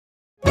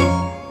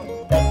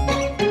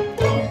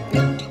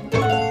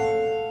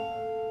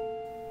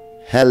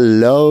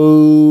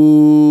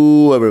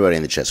Hello everybody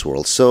in the chess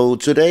world. So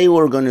today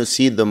we're going to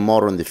see the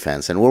modern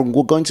defense, and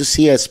we're going to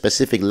see a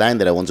specific line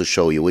that I want to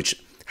show you,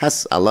 which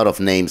has a lot of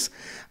names.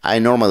 I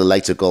normally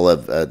like to call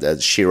it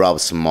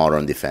Shirov's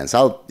modern defense.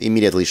 I'll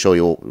immediately show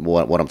you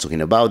what I'm talking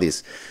about.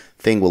 This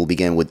thing will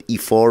begin with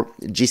e4,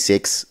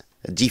 g6,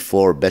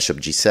 g4, bishop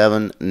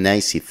g7,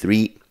 knight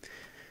c3,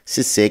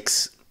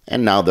 c6,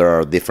 and now there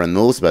are different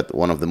moves, but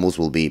one of the moves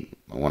will be,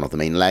 one of the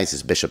main lines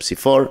is bishop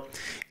c4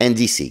 and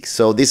d6.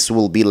 So this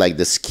will be like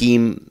the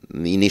scheme,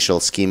 the initial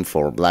scheme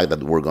for black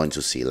that we're going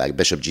to see, like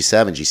bishop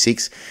g7,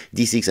 g6,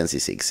 d6, and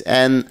c6.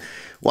 And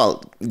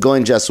well,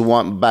 going just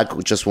one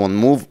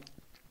move,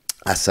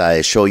 as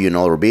I show you in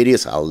other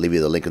videos, I'll leave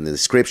you the link in the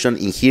description.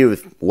 In here,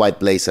 if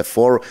white plays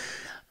f4,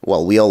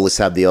 well, we always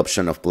have the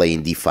option of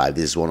playing d5.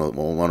 This is one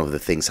of the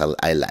things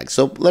I like.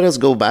 So let us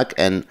go back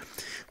and,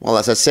 well,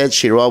 as I said,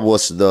 Shirov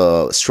was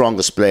the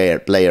strongest player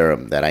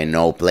that I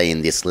know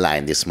playing this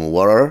line, this move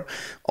order.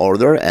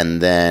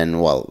 And then,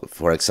 well,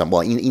 for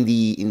example, in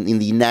the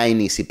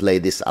 90s, he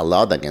played this a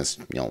lot against,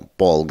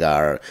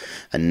 Polgar,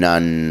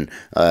 Anand,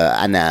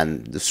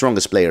 the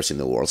strongest players in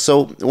the world.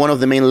 So one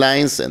of the main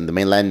lines, and the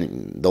main line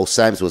in those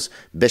times was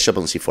bishop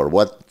on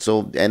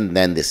c4. And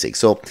then d6.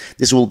 So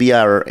this will be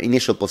our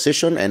initial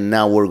position, and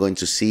now we're going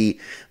to see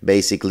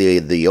basically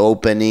the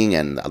opening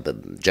and the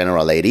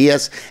general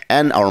ideas.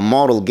 And our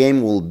model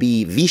game will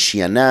be Vichy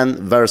Anand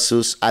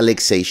versus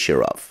Alexei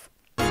Shirov.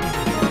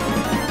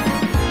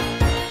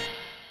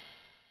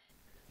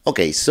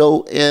 Okay,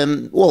 so,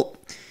 well,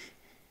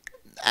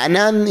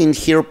 Anand in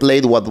here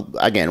played what,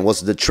 again,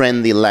 was the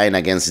trendy line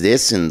against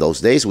this in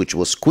those days, which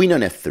was queen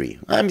on f3.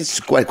 I mean, it's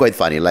quite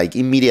funny, like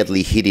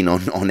immediately hitting on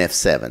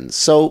f7.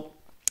 So,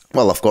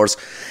 well, of course,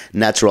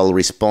 natural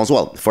response.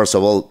 Well, first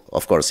of all,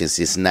 of course, since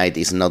this knight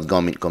is not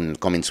coming to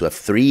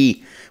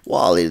f3,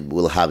 well, it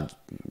will have,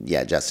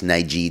 yeah, just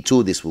knight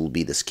g2. This will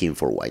be the scheme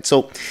for white.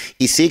 So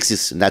e6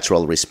 is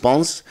natural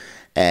response,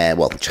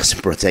 well,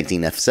 just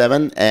protecting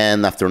f7,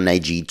 and after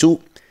knight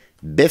g2,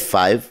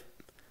 b5,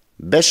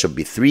 bishop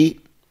b3,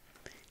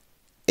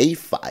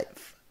 a5.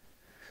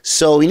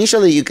 So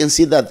initially you can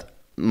see that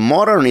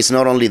modern is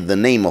not only the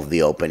name of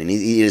the opening,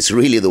 it is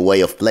really the way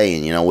of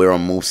playing. We're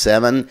on move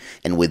 7,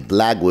 and with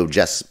black we've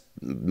just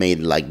made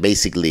like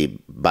basically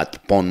but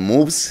pawn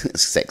moves,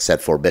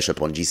 except for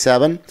bishop on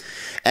g7,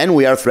 and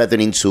we are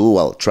threatening to,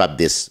 well, trap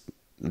this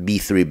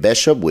b3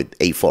 bishop with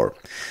a4.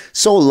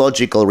 So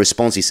logical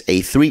response is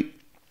a3,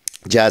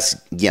 just,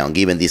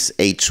 given this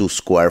a2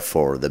 square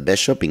for the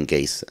bishop in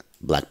case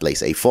black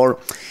plays a4.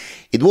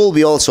 It will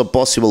be also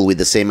possible with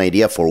the same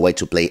idea for white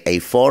to play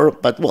a4,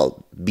 but,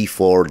 well,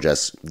 b4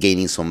 just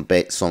gaining some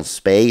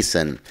space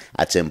and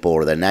a tempo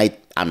over the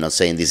knight. I'm not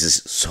saying this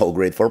is so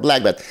great for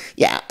black, but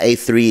yeah,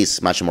 a3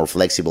 is much more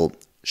flexible,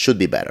 should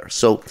be better.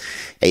 So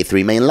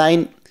a3 main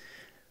line,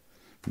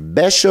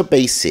 bishop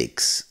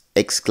a6,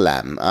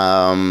 exclam.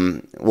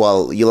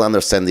 Well, you'll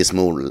understand this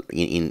move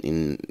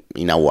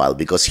in a while,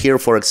 because here,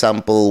 for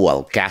example,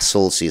 well,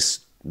 castles is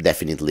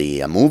definitely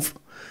a move.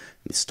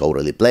 It's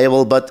totally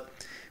playable, but,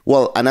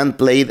 well, Anand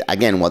played,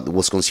 again, what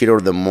was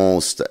considered the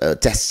most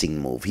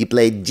testing move. He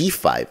played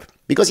d5,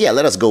 because, yeah,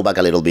 let us go back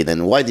a little bit,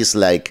 and white is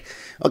like,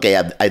 okay,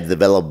 I've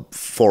developed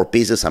 4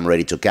 pieces, I'm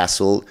ready to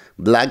castle.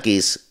 Black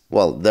is,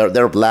 well,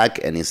 they're black,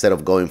 and instead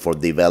of going for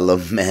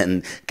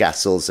development,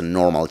 castles, and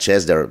normal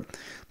chess, they're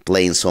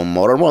playing some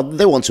modern. Well,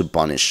 they want to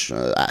punish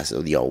black,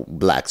 so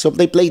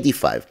they play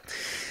d5.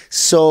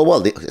 So,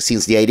 well,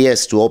 since the idea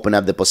is to open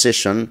up the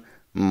position,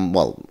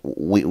 well,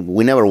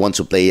 we never want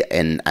to play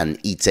an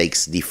e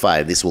takes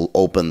d5. This will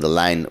open the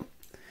line,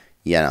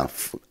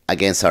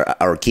 against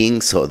our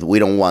king, so we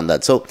don't want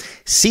that. So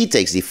c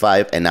takes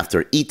d5, and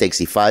after e takes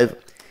d5,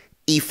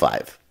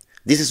 e5.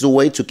 This is a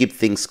way to keep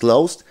things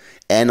closed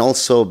and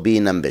also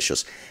being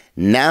ambitious.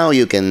 Now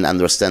you can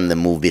understand the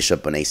move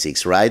bishop on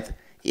a6, right?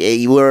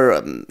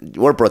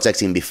 We're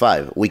protecting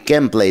b5. We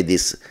can play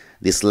this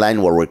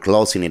line where we're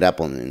closing it up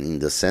in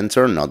the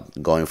center,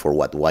 not going for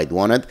what white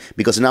wanted,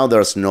 because now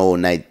there's no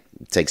knight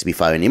takes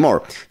b5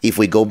 anymore. If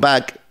we go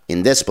back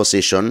in this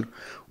position,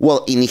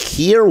 well, in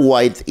here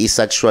white is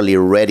actually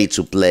ready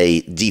to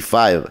play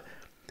d5,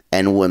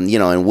 and when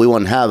and we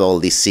won't have all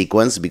this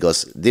sequence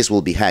because this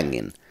will be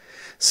hanging.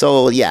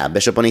 So yeah,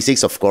 bishop on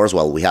e6, of course.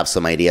 Well, we have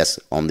some ideas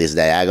on this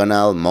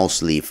diagonal,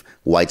 mostly if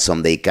white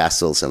someday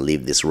castles and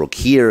leave this rook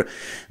here,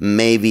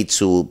 maybe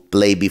to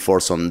play before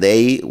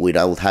someday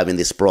without having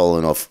this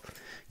problem of,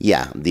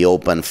 the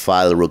open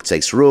file, rook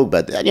takes rook,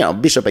 but,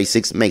 bishop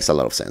a6 makes a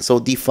lot of sense.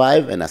 So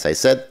d5, and as I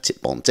said,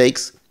 pawn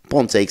takes,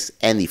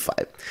 and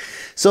d5.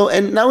 So,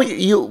 and now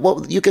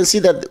you can see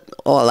that,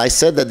 I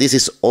said that this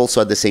is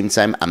also at the same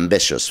time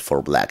ambitious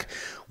for black.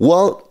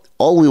 Well,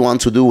 all we want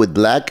to do with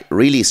black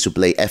really is to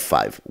play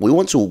f5. We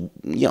want to,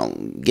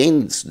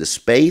 gain the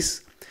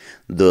space,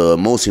 the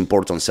most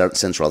important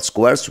central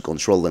squares, to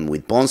control them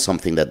with pawns,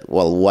 something that,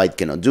 well, white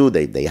cannot do.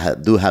 They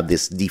do have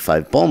this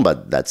d5 pawn,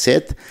 but that's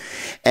it.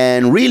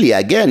 And really,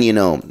 again,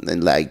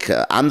 like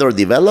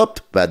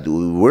underdeveloped, but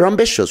we're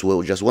ambitious.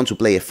 We just want to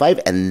play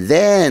f5 and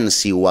then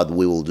see what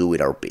we will do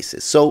with our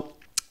pieces. So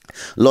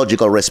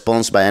Logical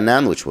response by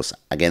Anand, which was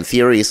again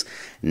theory, is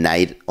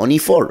knight on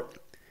e4.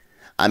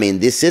 I mean,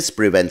 this is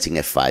preventing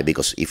f5,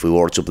 because if we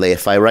were to play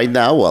f5 right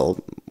now, well,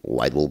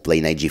 white will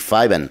play knight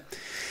g5, and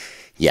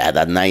yeah,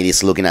 that knight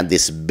is looking at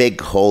this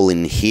big hole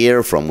in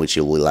here from which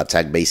it will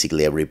attack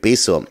basically every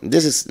piece, so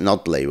this is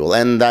not playable,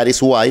 and that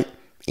is why,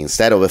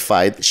 instead of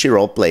f5,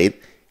 Shirov played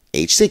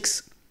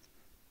h6.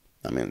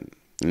 I mean,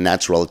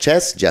 natural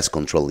chess, just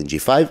controlling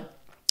g5.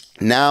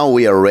 Now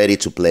we are ready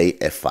to play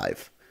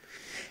f5.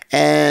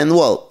 And,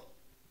 well,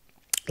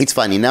 it's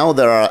funny, now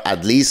there are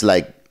at least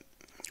like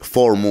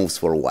 4 moves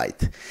for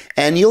white.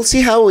 And you'll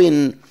see how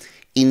in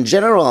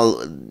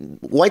general,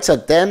 white's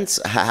attempts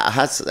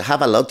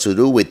have a lot to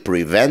do with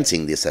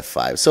preventing this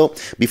f5. So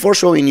before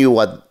showing you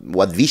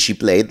what Vichy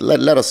played,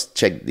 let us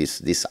check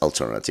this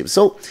alternative.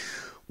 So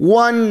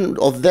one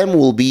of them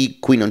will be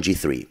queen on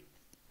g3.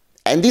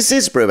 And this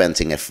is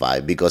preventing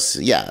f5 because,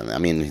 yeah, I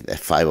mean,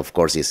 f5 of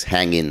course is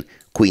hanging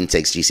queen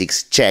takes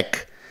g6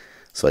 check.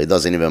 So it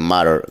doesn't even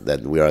matter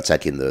that we are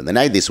attacking the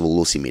knight, this will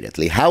lose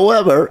immediately.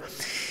 However,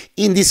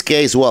 in this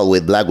case, well,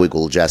 with black we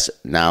could just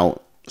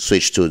now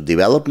switch to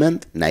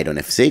development, knight on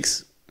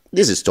f6.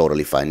 This is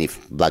totally fine.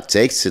 If black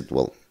takes it,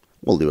 well,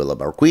 we'll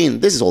develop our queen.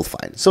 This is all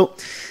fine. So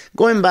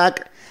going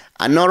back,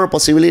 another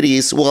possibility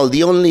is, well,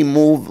 the only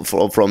move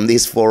from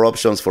these 4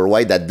 options for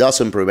white that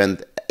doesn't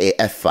prevent a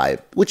f5,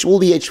 which will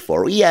be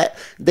h4. Yeah,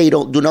 they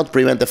do not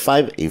prevent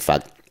f5. In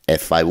fact,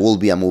 f5 will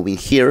be a move in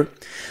here.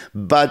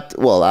 But,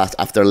 well,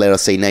 after, let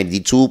us say, knight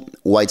d2,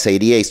 white's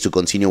idea is to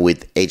continue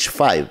with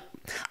h5,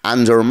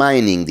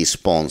 undermining these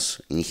pawns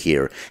in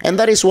here. And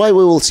that is why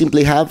we will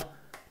simply have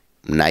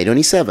knight on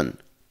e7,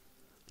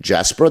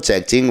 just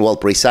protecting, well,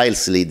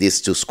 precisely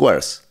these 2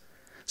 squares.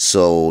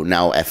 So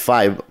now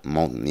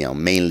f5, you know,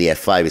 mainly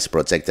f5 is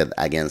protected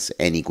against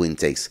any queen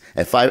takes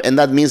f5, and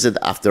that means that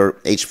after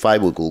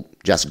h5 we could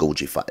just go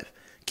g5,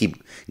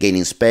 keep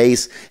gaining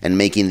space and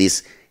making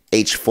this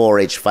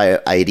h4,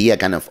 h5 idea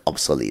kind of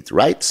obsolete,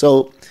 right?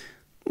 So,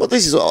 but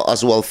this is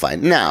as well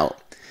fine. Now,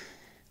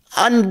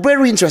 a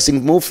very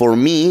interesting move for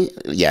me,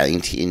 yeah,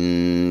 in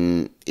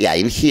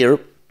here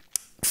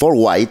for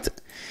white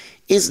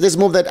is this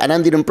move that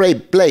Anand didn't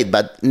play,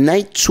 but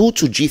knight 2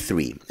 to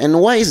g3.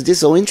 And why is this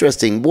so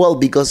interesting? Well,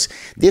 because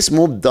this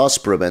move does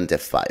prevent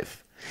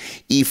f5.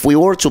 If we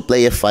were to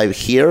play f5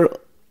 here,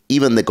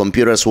 even the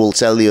computers will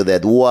tell you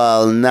that,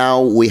 well,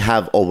 now we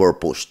have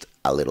overpushed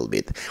a little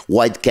bit.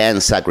 White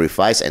can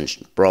sacrifice, and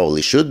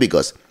probably should,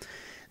 because,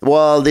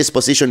 well, this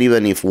position,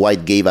 even if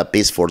white gave a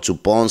piece for 2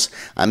 pawns,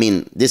 I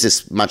mean, this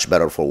is much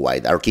better for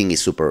white. Our king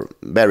is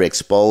very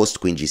exposed,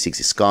 queen g6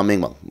 is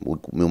coming, well,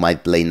 we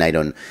might play knight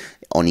on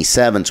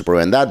e7 to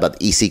prevent that, but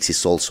e6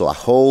 is also a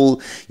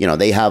hole. You know,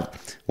 they have,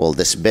 well,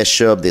 this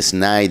bishop, this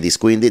knight, this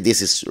queen,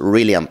 this is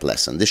really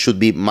unpleasant. This should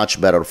be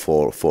much better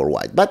for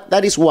white. But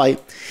that is why,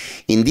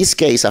 in this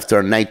case,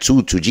 after knight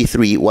 2 to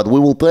g3, what we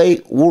will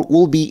play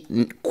will be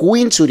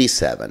queen to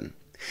d7.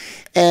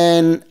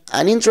 And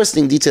an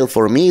interesting detail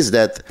for me is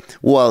that,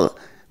 well,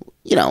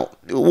 you know,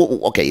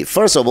 okay,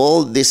 first of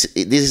all, this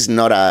is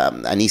not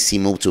an easy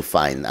move to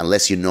find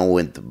unless you know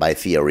it by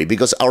theory,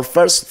 because our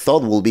first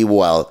thought will be,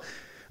 well,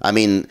 I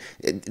mean,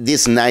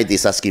 this knight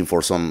is asking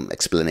for some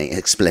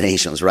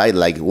explanations, right?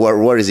 Like,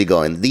 where is he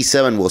going?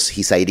 d7 was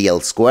his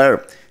ideal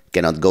square,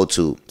 cannot go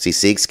to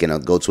c6,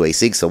 cannot go to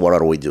a6, so what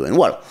are we doing?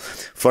 Well,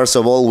 first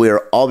of all,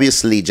 we're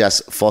obviously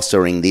just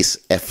fostering this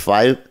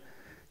f5,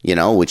 you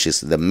know, which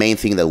is the main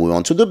thing that we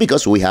want to do,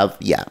 because we have,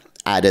 yeah,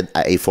 added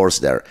a force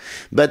there.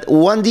 But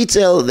one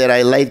detail that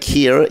I like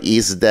here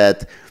is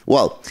that,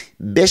 well,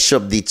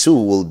 bishop d2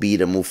 will be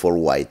the move for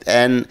white.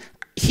 And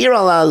here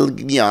I'll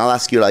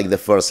ask you like the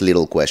first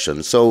little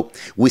question. So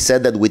we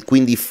said that with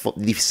queen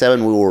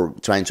d7 we were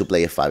trying to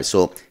play f5.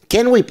 So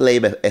can we play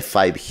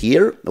f5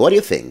 here? What do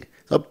you think?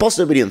 So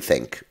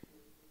Pausethevideoandthink.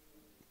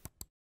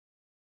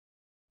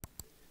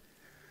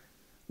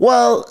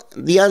 Well,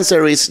 the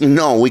answer is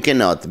no, we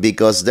cannot,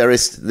 because there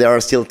are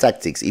still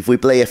tactics. If we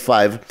play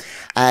f5,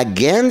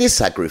 again this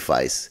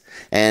sacrifice,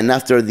 and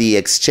after the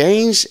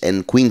exchange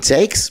and queen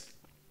takes,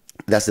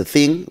 that's the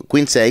thing,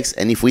 queen takes,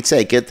 and if we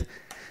take it,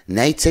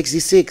 knight takes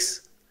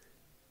d6.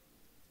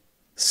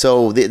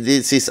 So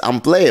this is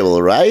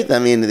unplayable, right? I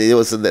mean, it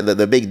was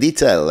the big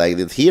detail.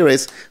 Like here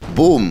is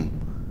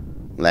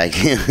boom, like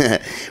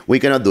we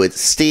cannot do it.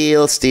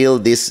 Still,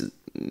 this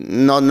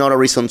not a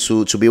reason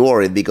to be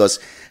worried, because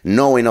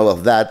knowing all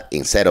of that,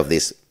 instead of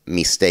this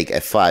mistake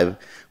f5,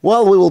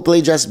 well, we will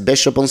play just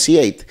bishop on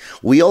c8.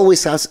 We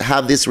always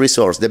have this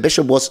resource. The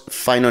bishop was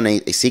fine on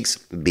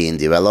a6, being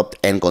developed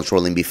and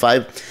controlling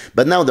b5,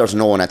 but now there's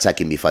no one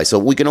attacking b5, so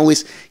we can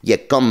always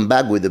come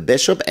back with the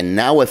bishop, and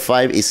now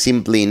f5 is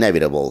simply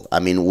inevitable. I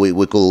mean,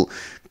 we could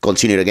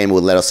continue the game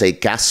with, let us say,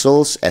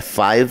 castles,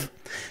 f5,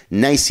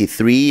 knight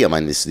c3. I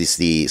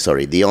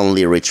mean, the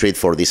only retreat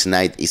for this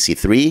knight is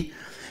c3,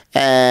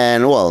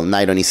 and, well,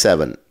 knight on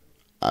e7.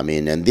 I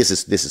mean, and this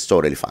is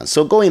totally fun.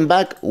 So going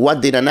back,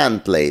 what did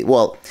Anand play?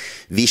 Well,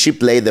 Vichy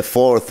played the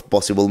 4th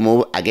possible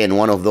move. Again,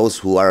 one of those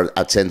who are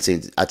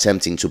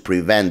attempting to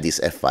prevent this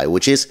f5,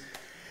 which is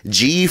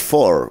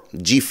G4.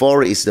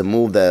 G4 is the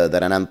move that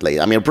Anand played.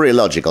 I mean, pretty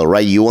logical,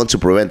 right? You want to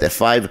prevent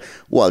F5,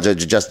 well,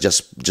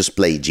 just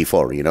play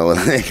G4, you know,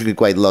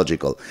 quite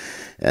logical,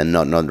 and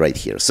not right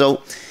here.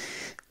 So,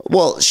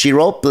 well,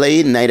 Shirov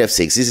played knight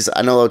f6. This is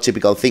another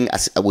typical thing,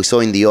 as we saw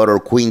in the other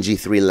queen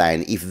g3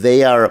 line. If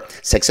they are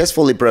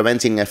successfully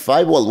preventing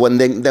f5, well,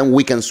 then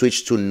we can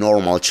switch to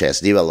normal chess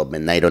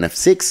development, knight on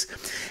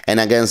f6, and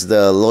against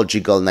the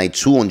logical knight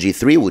 2 on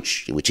g3,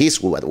 which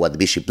is what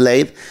Bishop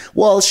played,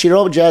 well,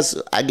 Shirov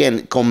just,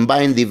 again,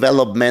 combined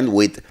development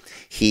with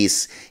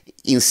his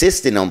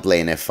insisting on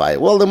playing f5.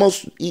 Well,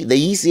 the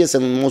easiest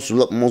and most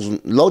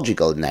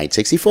logical, knight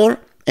 64,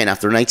 and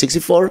after knight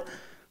 64,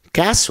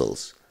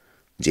 castles.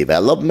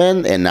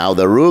 Development, and now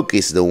the rook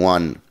is the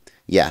one,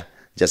 yeah,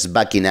 just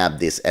backing up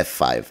this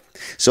f5.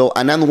 So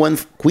Anand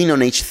went queen on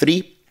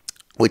h3,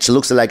 which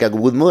looks like a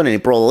good move, and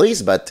it probably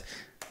is, but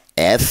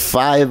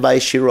f5 by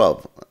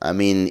Shirov. I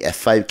mean,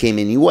 f5 came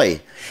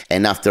anyway,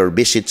 and after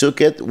Bishop took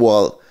it,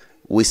 well,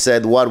 we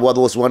said what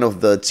was one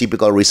of the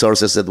typical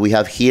resources that we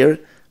have here?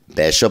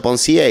 Bishop on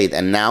c8,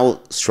 and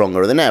now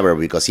stronger than ever,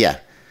 because yeah,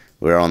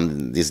 we're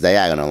on this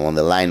diagonal, on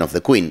the line of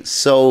the queen.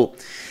 So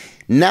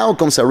now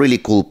comes a really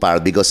cool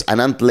part, because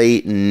Anand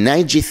played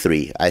knight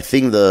g3. I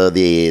think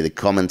the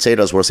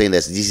commentators were saying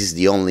that this is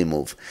the only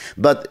move.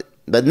 But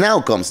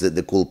now comes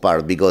the cool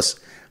part, because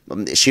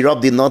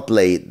Shirov did not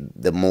play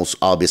the most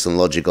obvious and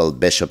logical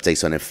bishop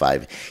takes on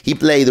f5. He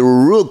played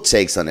rook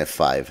takes on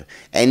f5.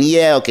 And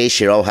yeah, okay,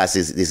 Shirov has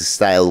this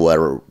style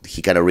where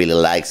he kind of really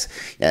likes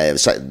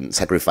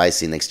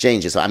sacrificing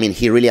exchanges. So, I mean,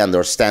 he really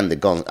understands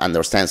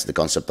the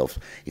concept of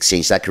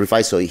exchange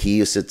sacrifice, so he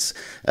uses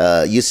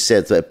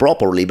it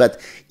properly.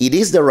 But it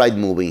is the right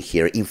move in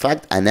here. In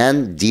fact,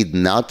 Anand did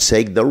not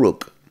take the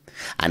rook.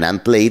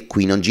 Anand played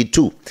queen on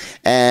g2.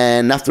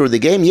 And after the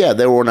game, yeah,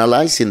 they were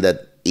analyzing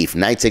that if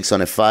knight takes on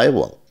f5,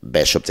 well,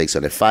 bishop takes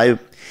on f5.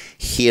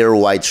 Here,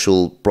 white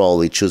should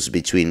probably choose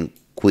between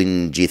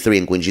queen g3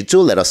 and queen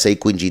g2. Let us say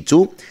queen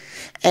g2.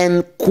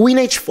 And queen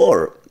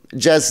h4.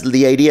 Just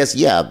the idea is,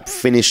 yeah,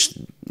 finish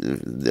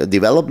the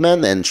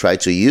development and try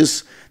to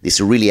use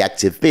these really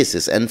active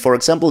pieces. And for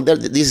example,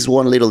 this is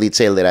one little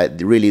detail that I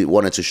really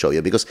wanted to show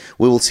you, because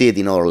we will see it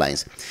in other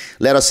lines.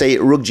 Let us say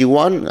rook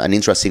g1, an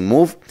interesting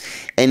move.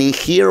 And in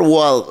here,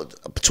 well,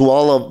 to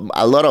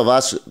a lot of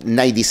us,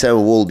 knight d7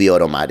 will be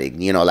automatic,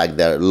 you know, like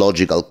the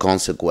logical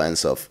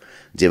consequence of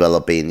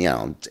developing, you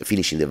know,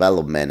 finishing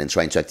development and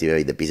trying to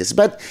activate the pieces.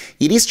 But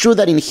it is true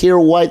that in here,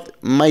 white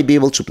might be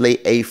able to play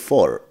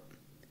a4.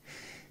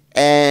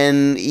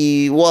 And,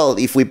 well,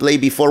 if we play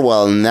b4,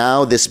 well,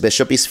 now this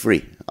bishop is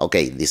free.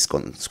 Okay, this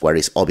square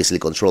is obviously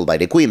controlled by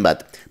the queen,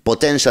 but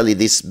potentially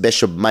this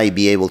bishop might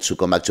be able to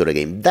come back to the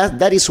game.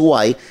 That is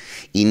why,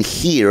 in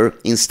here,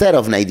 instead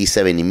of knight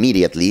d7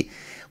 immediately,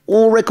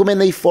 we'll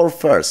recommend a4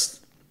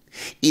 first.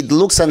 It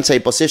looks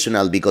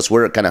anti-positional because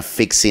we're kind of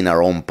fixing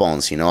our own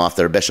pawns, you know,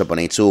 after bishop on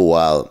a2,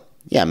 well,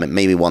 yeah,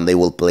 maybe one day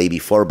we'll play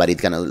b4, but it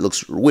kind of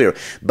looks weird.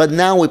 But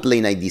now we play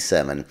knight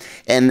d7.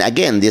 And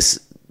again, this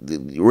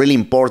really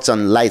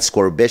important light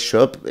square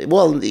bishop,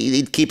 well,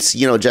 it keeps,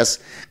 you know, just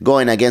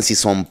going against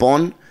his own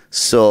pawn,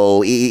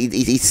 so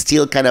it's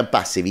still kind of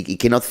passive. It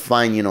cannot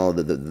find, you know,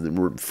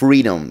 the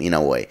freedom in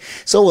a way.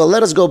 So, well,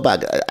 let us go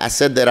back. I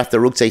said that after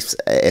rook takes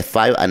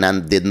f5,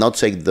 Anand did not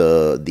take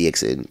the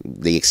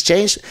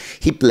exchange.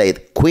 He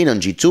played queen on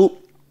g2.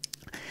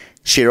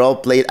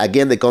 Shirov played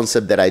again the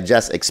concept that I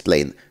just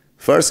explained.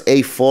 First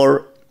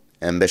a4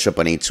 and bishop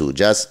on a2,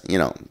 just, you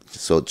know,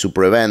 so to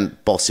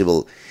prevent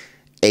possible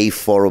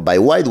a4 by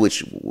white,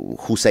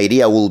 whose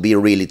idea will be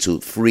really to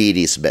free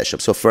this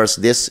bishop. So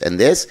first this and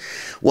this.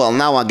 Well,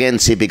 now again,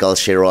 typical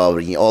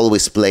Shirov,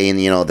 always playing,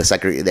 you know,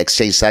 the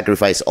exchange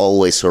sacrifice,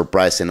 always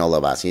surprising all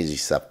of us.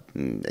 He's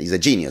a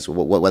genius.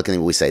 What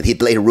can we say? He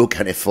played rook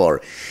on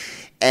f4.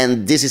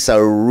 And this is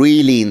a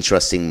really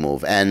interesting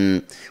move.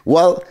 And,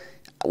 well,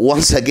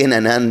 once again,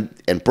 Anand,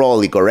 and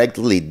probably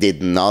correctly,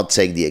 did not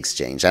take the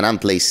exchange.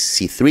 Anand plays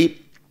c3.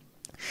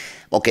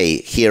 Okay,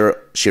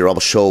 here Shirov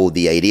showed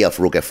the idea of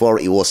rook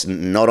f4. It was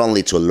not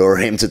only to lure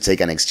him to take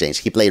an exchange.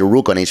 He played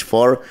rook on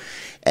h4.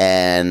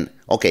 And,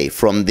 okay,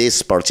 from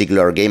this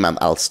particular game,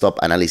 I'll stop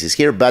analysis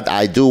here. But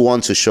I do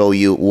want to show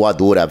you what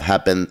would have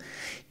happened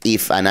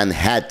if Anand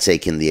had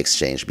taken the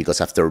exchange.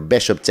 Because after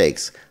bishop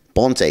takes,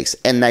 pawn takes,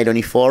 and knight on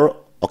e4,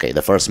 okay,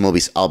 the first move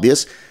is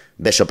obvious.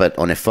 Bishop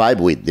on f5,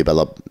 we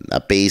develop a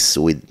piece,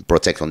 we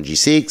protect on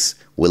g6.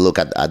 We look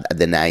at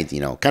the knight, you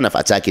know, kind of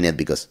attacking it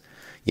because,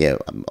 yeah,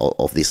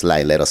 of this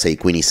line, let us say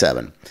queen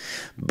e7.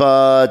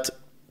 But,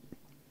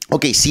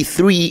 okay,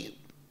 c3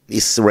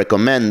 is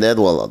recommended.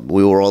 Well,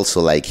 we were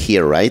also like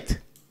here, right?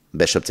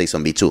 Bishop takes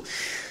on b2.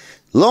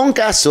 Long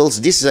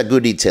castles, this is a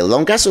good detail.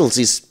 Long castles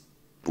is,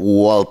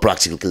 well,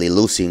 practically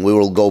losing. We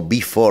will go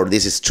b4.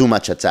 This is too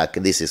much attack.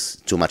 This is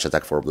too much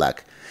attack for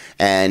black.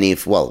 And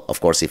if, well, of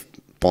course, if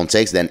pawn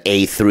takes, then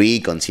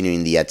a3,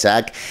 continuing the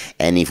attack.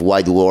 And if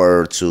white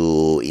were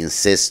to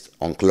insist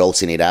on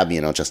closing it up,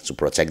 you know, just to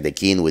protect the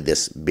king with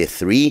this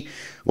b3,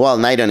 well,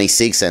 knight on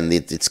a6, and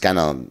it's kind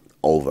of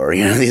over.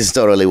 You know, this is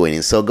totally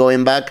winning. So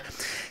going back,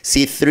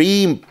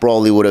 c3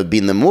 probably would have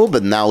been the move,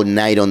 but now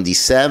knight on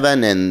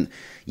d7, and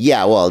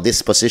yeah, well,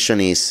 this position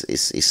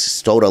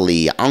is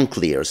totally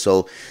unclear.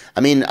 So,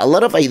 I mean, a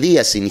lot of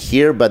ideas in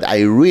here, but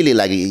I really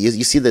like it.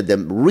 You see the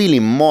really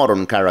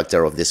modern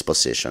character of this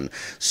position.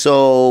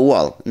 So,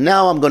 well,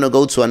 now I'm going to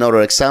go to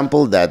another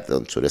example,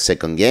 to the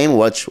second game,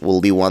 which will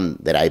be one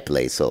that I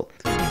play. So,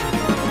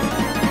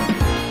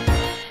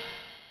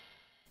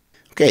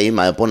 okay,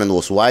 my opponent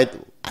was white.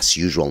 As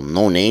usual,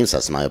 no names,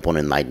 as my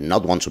opponent might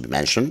not want to be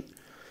mentioned.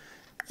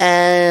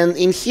 And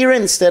in here,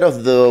 instead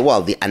of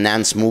the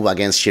Anand's move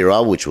against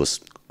Shirov, which was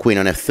queen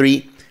on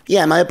f3,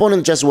 yeah, my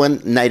opponent just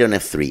went knight on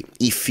f3.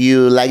 If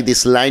you like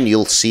this line,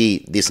 you'll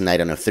see this knight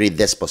on f3,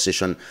 this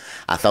position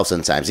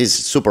 1,000 times. It's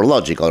super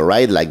logical,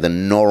 right? Like the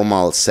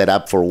normal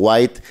setup for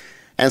white.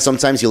 And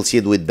sometimes you'll see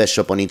it with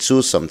bishop on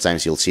e2,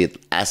 sometimes you'll see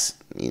it as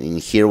in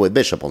here with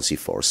bishop on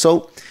c4.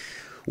 So,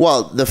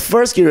 well, the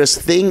first curious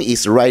thing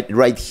is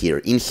right here.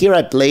 In here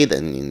I played,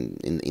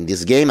 in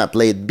this game, I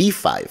played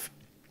b5.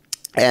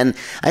 And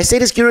I say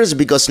this curious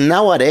because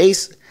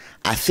nowadays,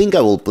 I think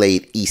I will play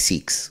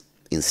e6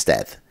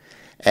 instead.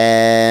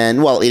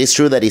 And, well, it is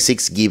true that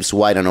e6 gives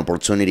white an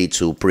opportunity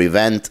to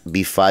prevent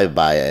b5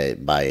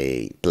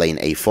 by playing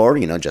a4,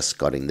 you know, just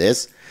cutting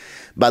this.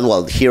 But,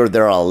 well, here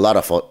there are a lot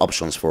of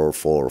options for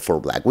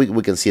black.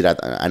 We can see that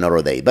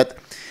another day. But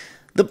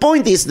the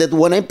point is that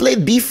when I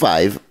played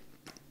b5,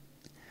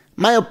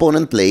 my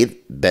opponent played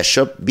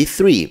bishop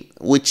b3,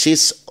 which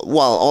is,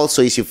 well,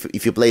 also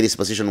if you play this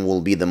position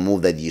will be the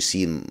move that you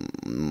see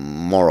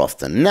more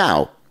often.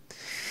 Now,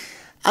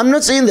 I'm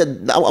not saying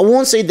that, I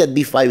won't say that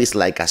b5 is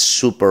like a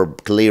super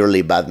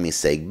clearly bad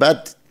mistake,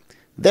 but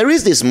there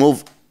is this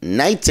move,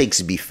 knight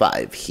takes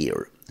b5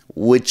 here,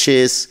 which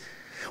is,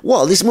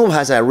 well, this move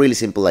has a really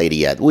simple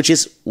idea, which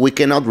is we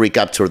cannot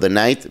recapture the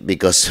knight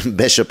because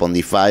bishop on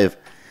d5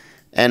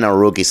 and our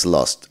rook is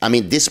lost. I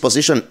mean, this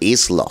position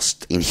is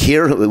lost. In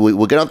here,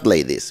 we cannot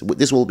play this.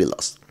 This will be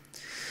lost.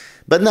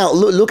 But now,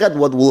 look at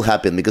what will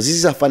happen, because this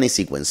is a funny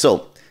sequence.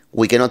 So,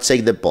 we cannot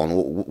take the pawn.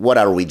 What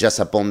are we, just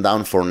a pawn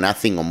down for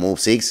nothing on move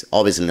 6?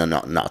 Obviously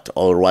not.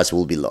 Otherwise,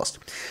 we'll be lost.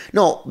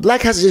 No,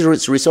 black has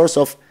this resource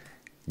of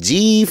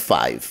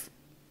g5.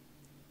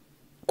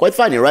 Quite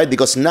funny, right?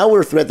 Because now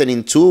we're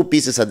threatening two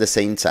pieces at the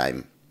same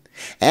time.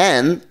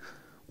 And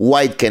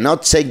white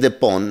cannot take the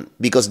pawn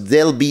because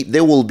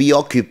they will be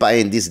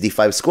occupying these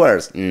d5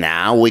 squares.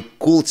 Now we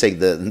could take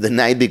the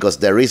knight because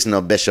there is no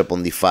bishop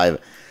on d5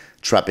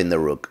 trapping the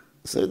rook.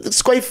 So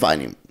it's quite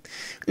funny.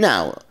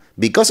 Now,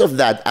 because of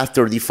that,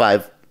 after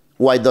d5,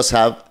 white does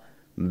have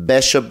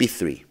bishop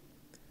b3,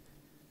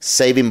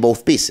 saving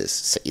both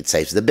pieces. It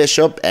saves the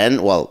bishop,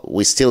 and, well,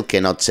 we still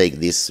cannot take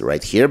this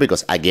right here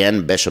because,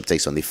 again, bishop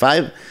takes on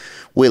d5.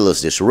 We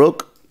lose this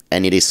rook,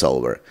 and it is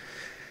over.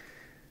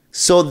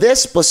 So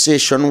this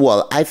position,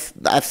 well, I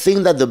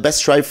think that the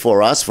best try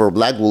for us, for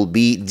black, will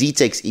be d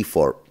takes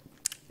e4.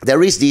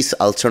 There is this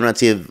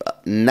alternative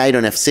knight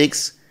on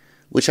f6,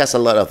 which has a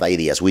lot of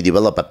ideas. We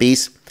develop a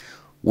piece,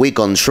 we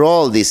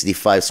control this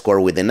d5 square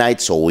with the knight,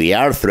 so we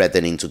are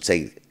threatening to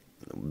take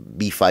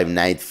b5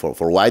 knight for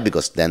white,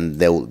 because then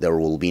there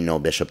will be no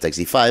bishop takes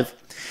e5.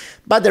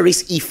 But there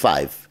is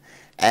e5,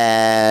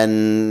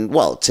 and,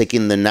 well,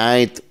 taking the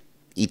knight,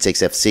 e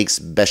takes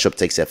f6, bishop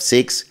takes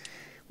f6.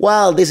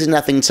 Well, this is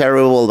nothing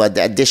terrible, but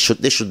this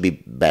should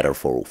be better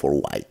for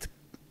white.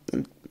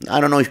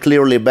 I don't know if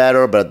clearly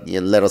better, but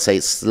let us say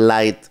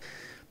slight,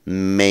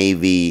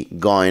 maybe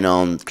going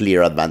on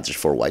clear advantage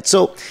for white.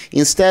 So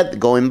instead,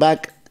 going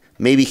back,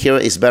 maybe here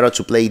it's better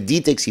to play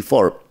d takes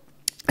e4.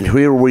 And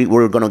here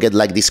we're going to get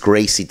like this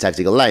crazy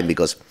tactical line,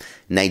 because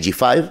knight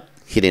g5,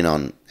 hitting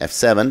on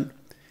f7,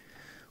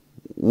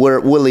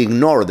 we'll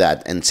ignore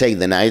that and take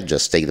the knight,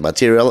 just take the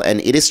material.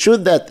 And it is true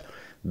that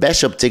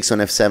bishop takes on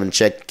f7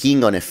 check,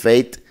 king on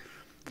f8,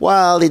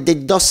 well,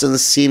 it doesn't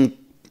seem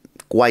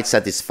quite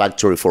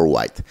satisfactory for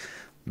white.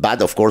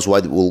 But, of course,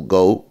 white will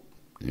go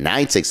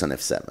knight takes on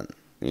f7.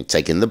 You're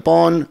taking the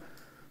pawn,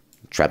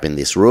 trapping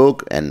this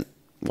rook, and,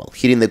 well,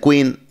 hitting the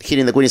queen.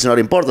 Hitting the queen is not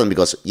important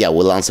because, yeah,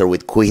 we'll answer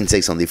with queen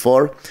takes on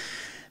d4.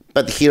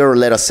 But here,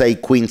 let us say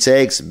queen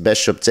takes,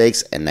 bishop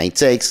takes, and knight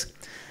takes.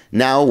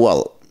 Now,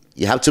 well,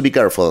 you have to be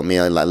careful. I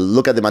mean, like,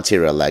 look at the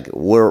material. Like,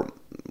 we're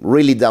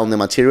really down the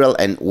material,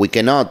 and we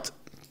cannot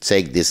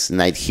take this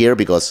knight here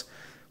because,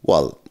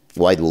 well,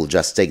 white will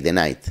just take the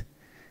knight.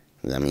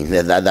 I mean,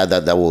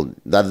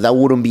 that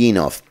wouldn't be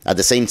enough. At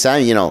the same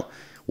time, you know,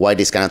 white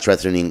is kind of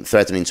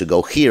threatening to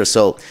go here.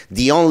 So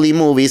the only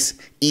move is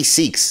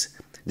e6.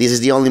 This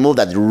is the only move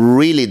that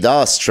really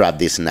does trap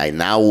this knight.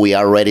 Now we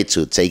are ready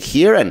to take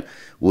here, and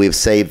we've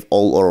saved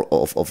all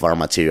of our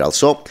material.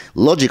 So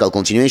logical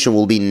continuation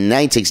will be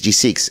knight takes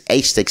g6,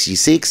 h takes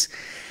g6,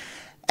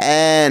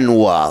 and,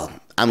 well,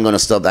 I'm going to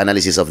stop the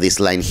analysis of this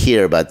line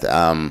here, but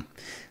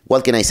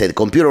what can I say? The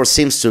computer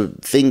seems to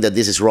think that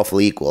this is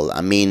roughly equal.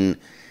 I mean,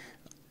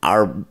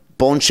 our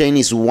pawn chain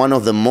is one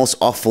of the most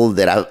awful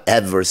that I've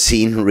ever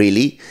seen,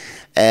 really.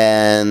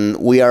 and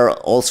we are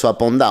also a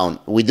pawn down.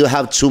 We do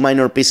have two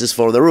minor pieces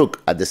for the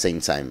rook at the same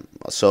time.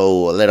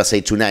 So let us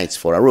say two knights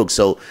for a rook.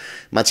 So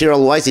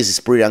material-wise, this is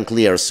pretty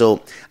unclear.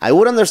 So I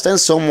would understand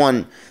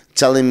someone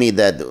telling me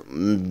that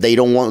they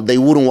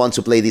wouldn't want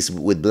to play this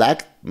with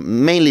black,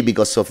 mainly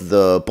because of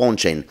the pawn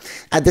chain.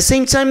 At the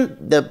same time,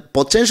 the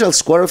potential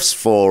squares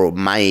for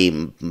my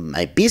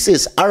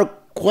pieces are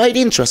quite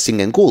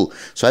interesting and cool.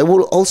 So I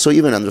would also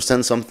even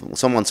understand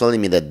someone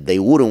telling me that they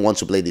wouldn't want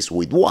to play this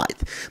with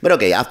white. But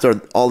okay,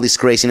 after all this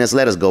craziness,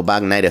 let us go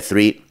back. Knight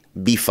f3,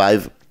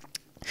 b5.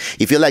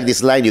 If you like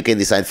this line, you can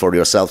decide for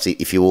yourself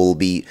if you will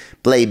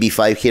play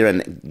b5 here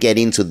and get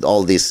into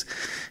all this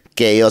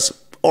chaos,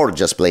 or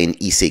just playing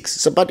e6.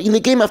 So, but in the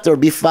game after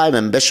b5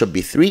 and bishop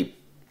b3,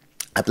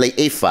 I play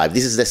a5.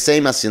 This is the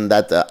same as in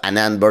that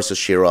Anand versus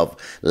Shirov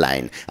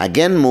line.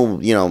 Again,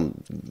 move,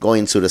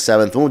 going to the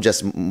 7th move,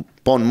 just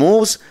pawn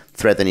moves,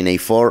 threatening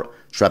a4,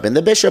 trapping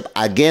the bishop.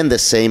 Again, the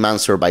same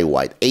answer by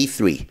white,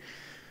 a3.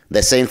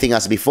 The same thing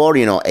as before,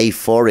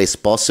 a4 is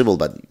possible,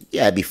 but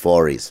yeah,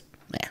 b4 is,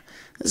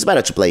 it's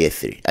better to play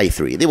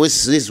a3.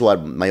 This is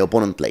what my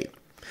opponent played.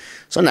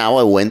 So now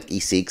I went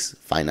e6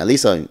 finally,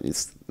 so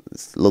it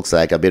looks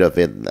like a bit of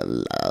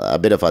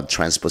a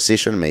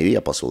transposition, maybe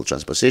a possible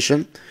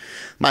transposition.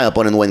 My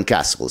opponent went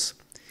castles.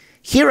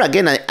 Here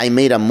again, I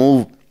made a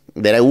move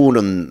that I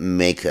wouldn't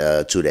make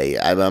today.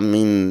 I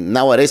mean,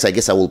 nowadays I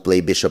guess I will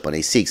play bishop on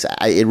a6.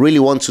 I really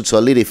want to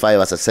solidify,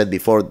 as I said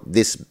before,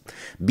 this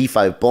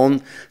b5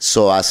 pawn,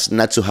 so as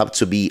not to have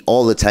to be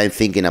all the time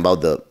thinking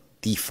about the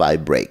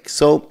d5 break.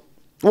 So,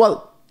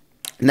 well,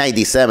 knight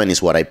d7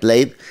 is what I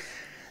played,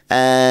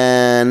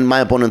 and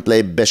my opponent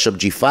played bishop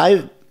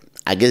g5.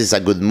 I guess it's a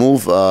good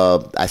move.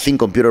 I think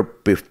computer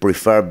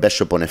prefer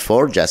bishop on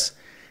f4, just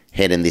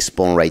hitting this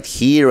pawn right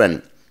here,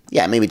 and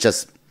yeah, maybe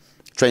just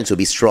trying to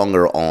be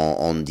stronger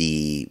on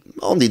the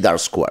dark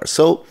square.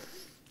 So,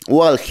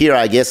 well, here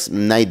I guess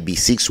knight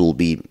b6 will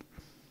be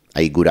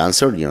a good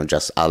answer.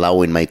 Just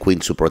allowing my queen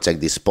to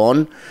protect this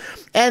pawn,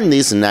 and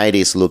this knight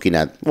is looking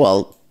at,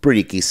 well,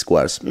 pretty key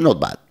squares, not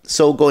bad.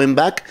 So going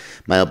back,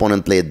 my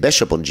opponent played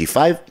bishop on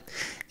g5.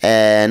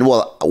 And,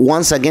 well,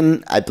 once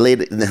again, I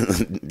played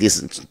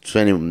this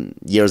 20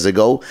 years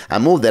ago, a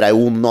move that I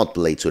will not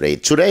play today.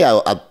 Today,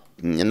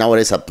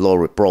 nowadays, I'll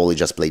probably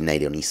just play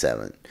knight on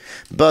e7.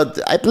 But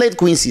I played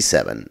queen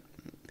c7.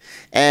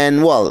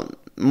 And, well,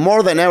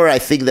 more than ever, I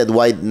think that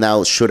white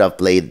now should have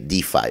played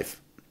d5.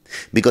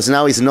 Because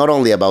now it's not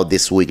only about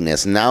this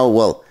weakness. Now,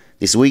 well,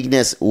 this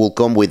weakness will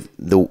come with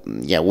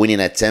winning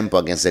at tempo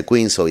against the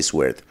queen, so it's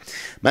weird.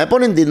 My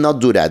opponent did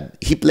not do that.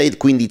 He played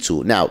queen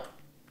d2. Now,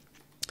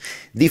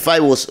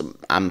 d5 was,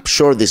 I'm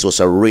sure this was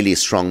a really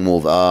strong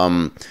move.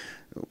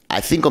 I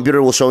think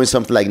computer was showing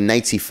something like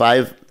knight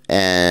c5,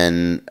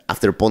 and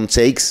after pawn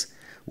takes,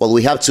 well,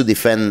 we have to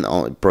defend,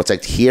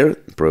 protect here,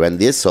 prevent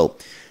this. So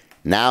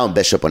now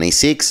bishop on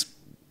a6,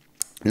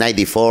 knight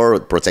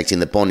d4, protecting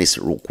the pawn is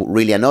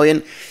really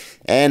annoying.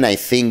 And I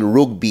think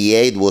rook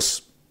b8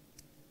 was,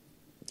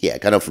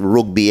 kind of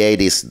rook b8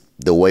 is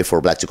the way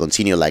for black to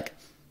continue, like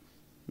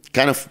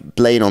kind of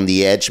playing on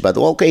the edge, but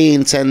okay,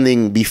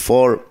 intending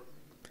b4.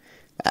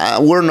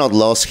 We're not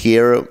lost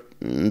here.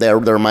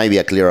 There might be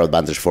a clear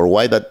advantage for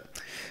white, but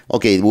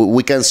okay,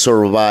 we can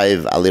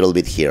survive a little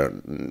bit here.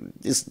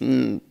 It's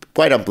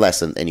quite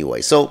unpleasant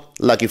anyway. So,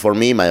 lucky for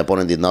me, my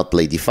opponent did not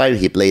play d5.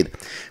 He played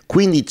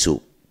queen d2.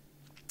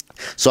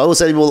 So I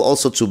was able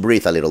also to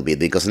breathe a little bit,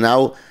 because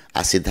now,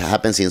 as it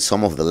happens in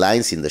some of the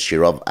lines in the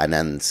Shirov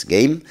Anand's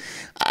game,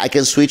 I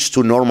can switch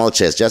to normal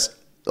chess, just,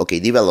 okay,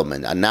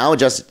 development. And now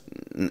just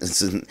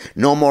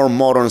no more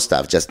modern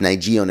stuff, just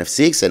knight g on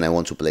f6, and I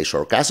want to play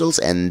short castles,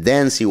 and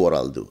then see what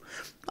I'll do.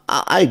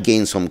 I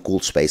gained some cool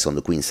space on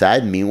the queen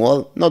side,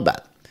 meanwhile, not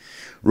bad.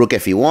 Rook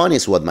fe1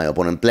 is what my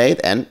opponent played,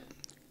 and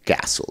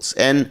castles.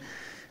 And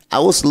I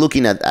was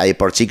looking at a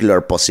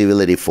particular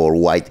possibility for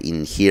white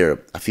in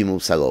here a few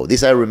moves ago.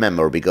 This I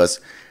remember,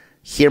 because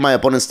here my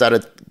opponent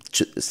started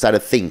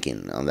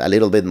thinking a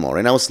little bit more,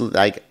 and I was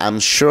like, I'm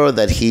sure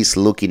that he's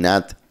looking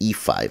at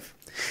e5.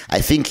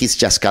 I think he's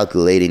just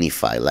calculating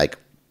e5, like,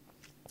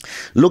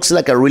 looks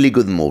like a really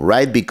good move,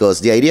 right?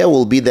 Because the idea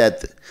will be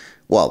that,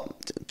 well,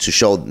 to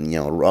show,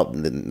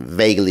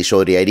 vaguely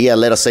show the idea,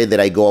 let us say that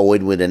I go away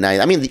with the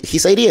knight. I mean,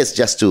 his idea is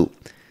just to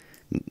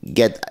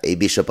get a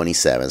bishop on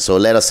e7. So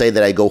let us say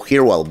that I go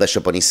here, well,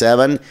 bishop on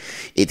e7,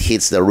 it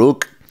hits the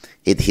rook,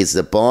 it hits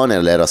the pawn,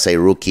 and let us say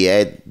rook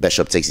e8,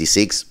 bishop takes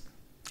d6,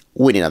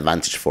 winning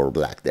advantage for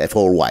black,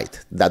 for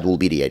white. That will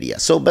be the idea.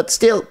 So, but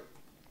still,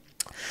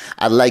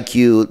 I'd like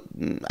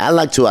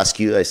to ask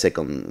you a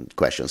second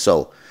question.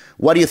 So,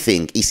 what do you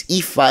think? Is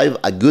e5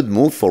 a good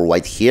move for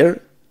white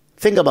here?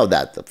 Think about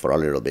that for a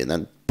little bit,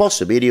 and pause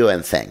the video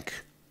and think.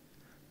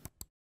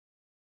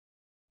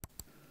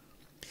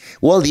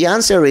 Well, the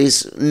answer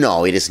is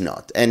no, it is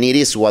not. And it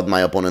is what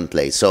my opponent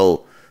played.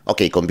 So,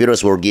 okay,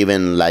 computers were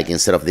given, like,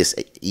 instead of this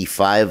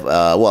e5,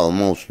 well,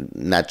 most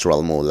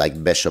natural move,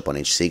 like bishop on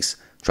h6,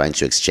 trying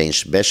to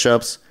exchange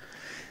bishops.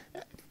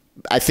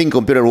 I think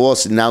computer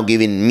was now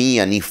giving me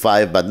an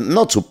e5, but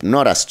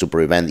not as to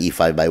prevent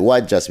e5 by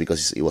white, just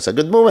because it was a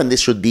good move, and this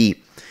should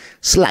be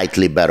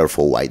slightly better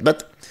for white.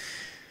 But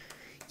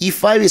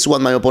e5 is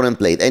what my opponent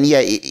played, and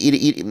yeah,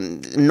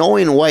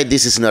 knowing why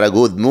this is not a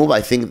good move,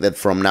 I think that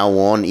from now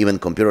on, even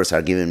computers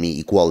are giving me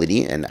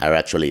equality, and are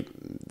actually,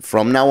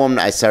 from now on,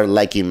 I started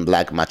liking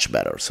black much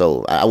better.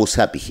 So I was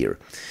happy here.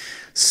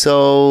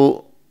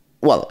 So,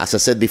 well, as I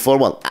said before,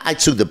 well, I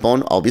took the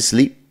pawn,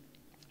 obviously.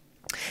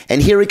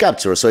 And here he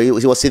captured, so he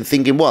was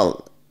thinking,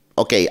 well,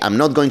 okay, I'm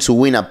not going to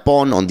win a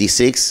pawn on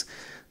d6,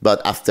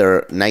 but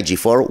after knight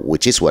g4,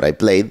 which is what I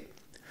played,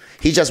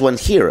 he just went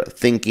here,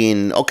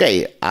 thinking,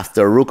 okay,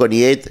 after rook on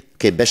e8,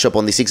 okay, bishop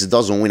on d6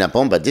 doesn't win a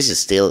pawn, but this is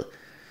still,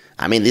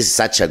 I mean, this is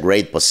such a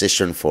great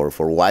position for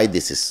white.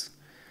 This is,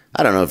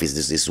 I don't know if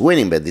this is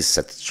winning, but this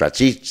is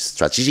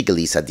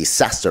strategically is a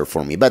disaster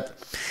for me. But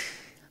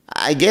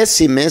I guess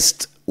he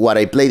missed what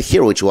I played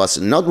here, which was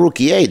not rook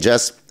e8,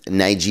 just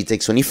knight g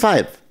takes on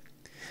e5.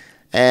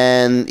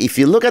 And if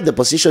you look at the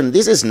position,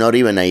 this is not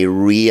even a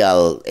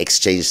real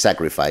exchange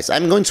sacrifice.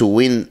 I'm going to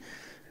win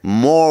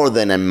more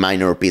than a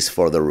minor piece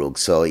for the rook.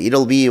 So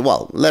it'll be,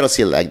 well, let us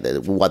see like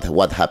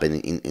what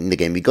happened in the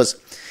game. Because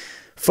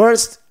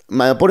first,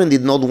 my opponent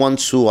did not want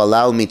to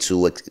allow me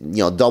to,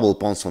 double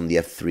pawns on the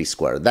f3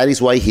 square. That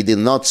is why he did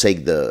not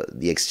take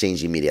the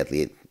exchange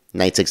immediately.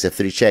 Knight takes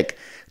f3 check,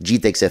 g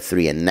takes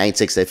f3, and knight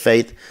takes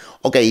f8.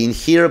 Okay, in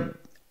here,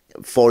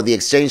 for the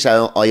exchange,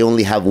 I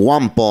only have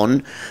one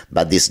pawn,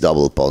 but these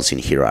double pawns in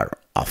here are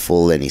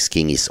full, and his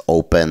king is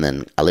open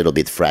and a little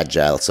bit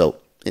fragile, so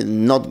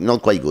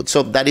not quite good.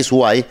 So that is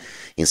why,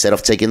 instead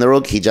of taking the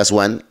rook, he just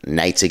went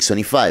knight takes on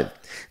e5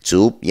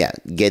 to,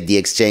 get the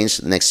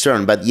exchange next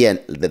turn. But yeah,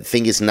 the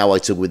thing is, now I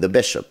took with the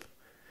bishop.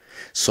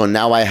 So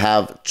now I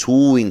have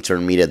two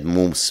intermediate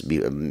moves,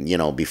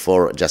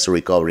 before just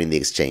recovering the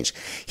exchange.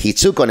 He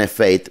took on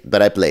f8,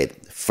 but I played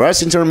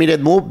first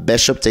intermediate move,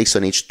 bishop takes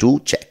on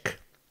h2, check.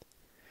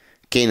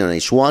 King on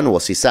h1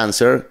 was his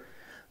answer.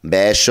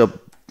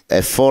 Bishop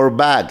f4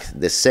 back,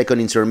 the second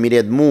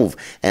intermediate move,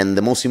 and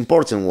the most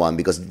important one,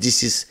 because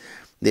this is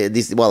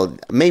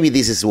maybe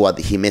this is what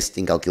he missed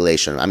in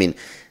calculation. I mean,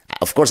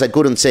 of course I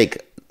couldn't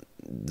take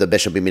the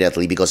bishop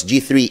immediately because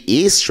g3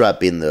 is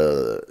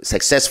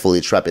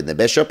successfully trapping the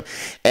bishop,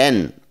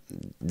 and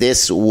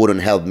this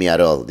wouldn't help me at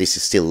all. This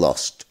is still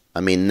lost. I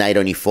mean, knight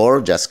on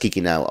e4, just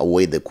kicking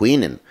away the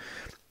queen and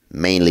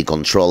mainly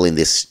controlling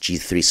this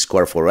g3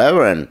 square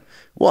forever. And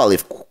well,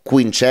 if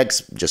queen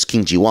checks, just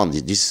king g1.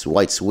 This is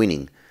white's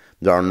winning.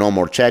 There are no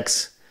more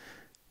checks.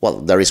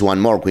 Well, there is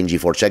one more, queen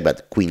g4 check,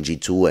 but queen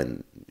g2,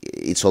 and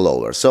it's all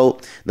over. So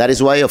that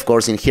is why, of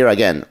course, in here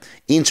again,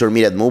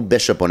 intermediate move,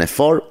 bishop on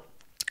f4.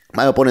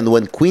 My opponent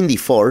went queen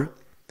d4,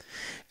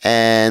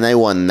 and I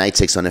won knight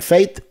takes on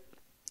f8.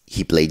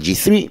 He played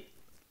g3.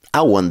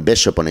 I won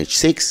bishop on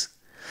h6.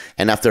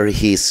 And after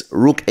his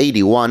rook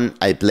 81,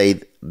 I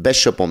played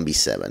bishop on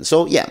b7.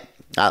 So yeah,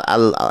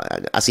 I'll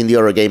as in the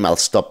other game, I'll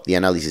stop the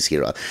analysis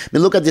here. But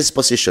look at this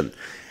position.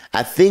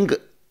 I think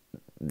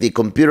the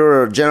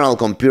general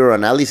computer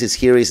analysis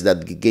here is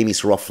that the game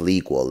is roughly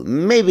equal.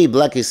 Maybe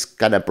black is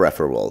kind of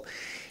preferable.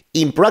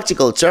 In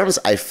practical terms,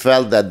 I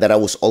felt that I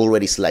was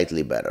already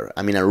slightly better.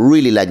 I mean, I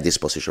really like this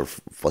position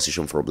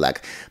for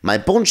black. My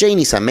pawn chain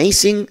is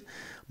amazing.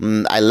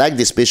 I like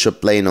this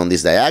bishop playing on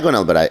this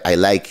diagonal, but I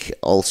like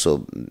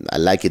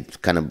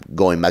it kind of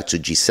going back to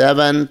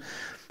g7.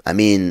 I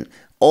mean,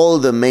 all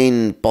the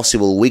main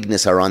possible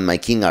weakness around my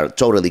king are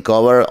totally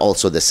covered.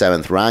 Also the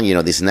 7th rank,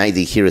 this knight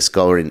here is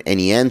covering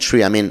any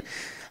entry. I mean,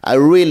 I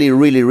really,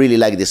 really, really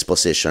like this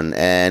position.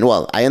 And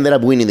well, I ended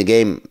up winning the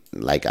game,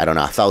 like, I don't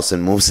know,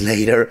 1,000 moves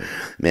later.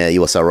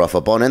 It was a rough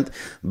opponent.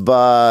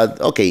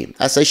 But okay,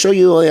 as I show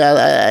you,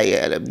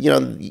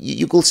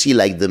 you could see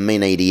like the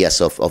main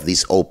ideas of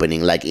this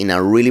opening, like in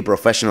a really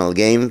professional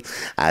game,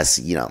 as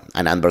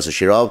Anand versus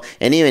Shirov,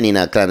 and even in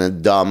a kind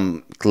of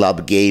dumb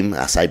club game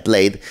as I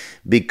played,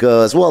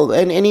 because well,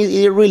 and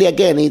it really,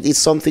 again, it's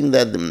something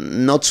that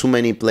not too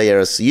many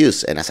players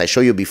use. And as I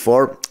show you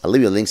before, I'll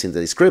leave you links in the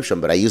description,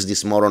 but I use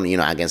this model,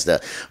 against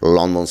the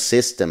London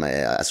system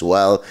as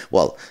well.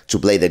 Well, to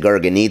play the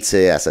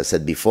Gergenitze, as I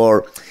said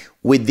before,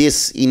 with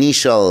this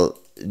initial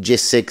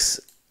g6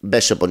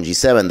 bishop on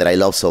g7 that I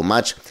love so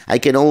much, I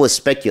can always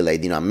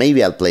speculate,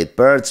 maybe I'll play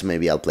Pertz,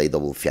 maybe I'll play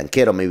double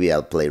fianchero, maybe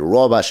I'll play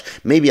Robash,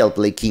 maybe I'll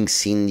play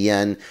King's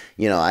Indian,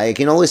 I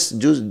can always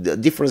do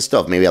different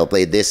stuff. Maybe I'll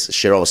play this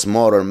Shirov's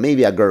model,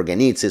 maybe a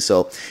Gergenitze.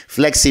 So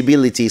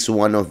flexibility is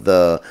one of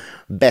the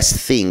best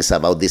things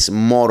about this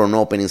modern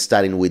opening,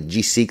 starting with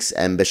g6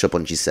 and bishop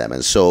on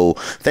g7. So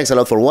thanks a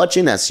lot for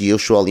watching. As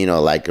usual,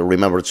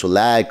 remember to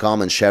like,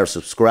 comment, share,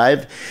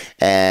 subscribe,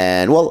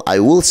 and well, I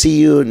will see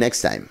you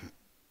next time.